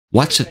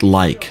What's it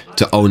like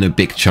to own a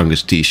Big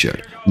Chungus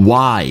t-shirt?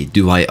 Why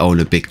do I own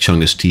a Big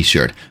Chungus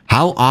t-shirt?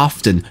 How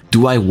often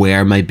do I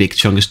wear my Big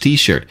Chungus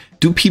t-shirt?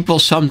 Do people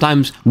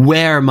sometimes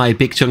wear my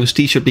Big Chungus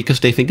t-shirt because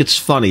they think it's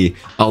funny?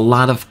 A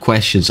lot of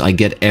questions I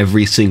get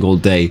every single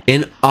day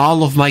in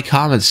all of my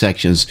comment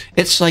sections.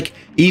 It's like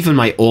even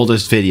my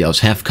oldest videos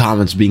have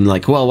comments being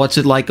like, well, what's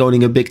it like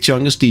owning a Big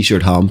Chungus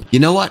t-shirt, hump? You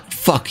know what?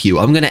 Fuck you.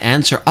 I'm gonna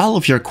answer all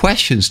of your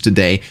questions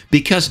today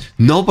because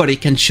nobody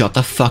can shut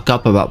the fuck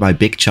up about my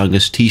Big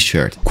Chungus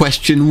t-shirt.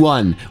 Question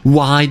 1.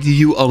 Why do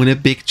you own a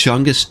Big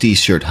Chungus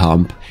t-shirt,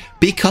 hump?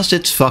 Because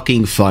it's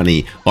fucking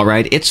funny,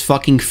 alright? It's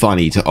fucking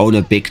funny to own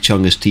a Big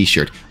Chungus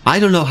t-shirt. I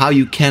don't know how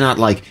you cannot,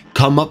 like,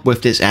 come up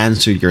with this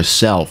answer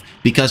yourself,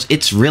 because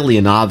it's really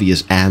an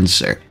obvious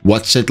answer.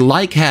 What's it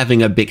like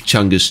having a Big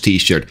Chungus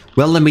t-shirt?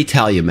 Well, let me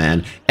tell you,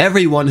 man.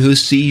 Everyone who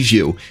sees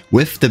you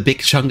with the Big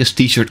Chungus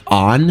t-shirt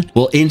on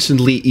will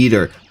instantly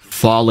either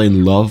fall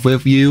in love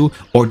with you,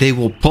 or they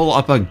will pull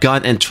up a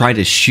gun and try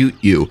to shoot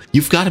you.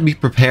 You've got to be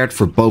prepared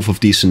for both of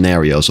these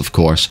scenarios, of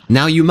course.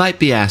 Now, you might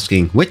be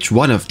asking, which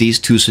one of these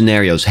two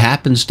scenarios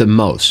happens the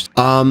most?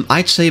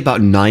 I'd say about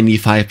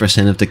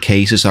 95% of the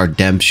cases are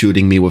them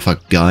shooting me with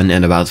a gun,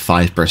 and about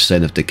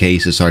 5% of the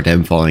cases are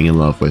them falling in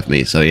love with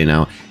me. So, you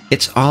know,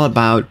 it's all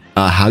about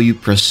how you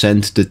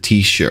present the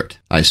t-shirt,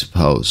 I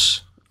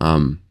suppose.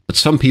 But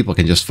some people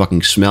can just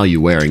fucking smell you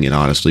wearing it,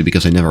 honestly,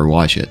 because I never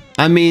wash it.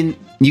 I mean,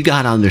 you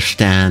gotta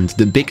understand,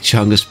 the Big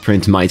Chungus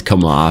print might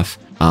come off,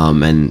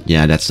 and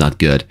yeah, that's not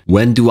good.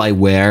 When do I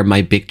wear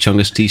my Big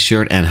Chungus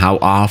t-shirt, and how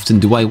often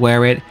do I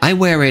wear it? I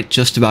wear it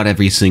just about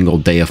every single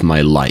day of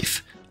my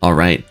life,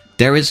 alright?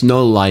 There is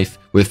no life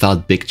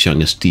without Big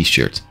Chungus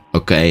t-shirt,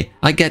 okay?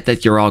 I get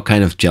that you're all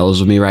kind of jealous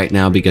of me right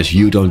now because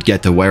you don't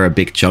get to wear a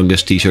Big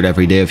Chungus t-shirt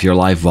every day of your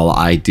life, while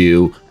I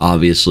do,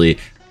 obviously.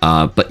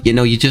 But, you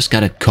know, you just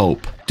gotta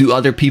cope. Do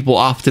other people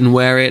often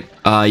wear it?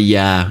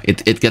 Yeah,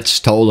 it gets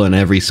stolen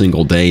every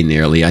single day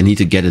nearly. I need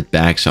to get it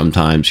back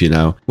sometimes, you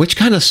know? Which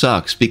kind of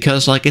sucks,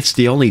 because, like, it's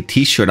the only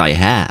t-shirt I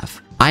have.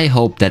 I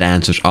hope that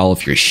answers all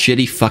of your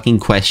shitty fucking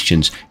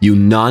questions, you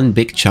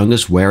non-Big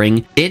Chungus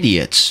wearing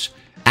idiots.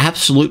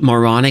 Absolute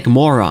moronic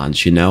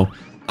morons, you know?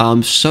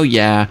 So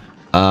yeah,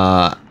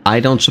 I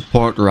don't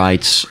support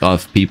rights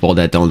of people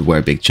that don't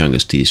wear Big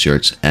Chungus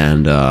t-shirts,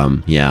 and,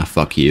 yeah,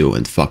 fuck you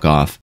and fuck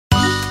off.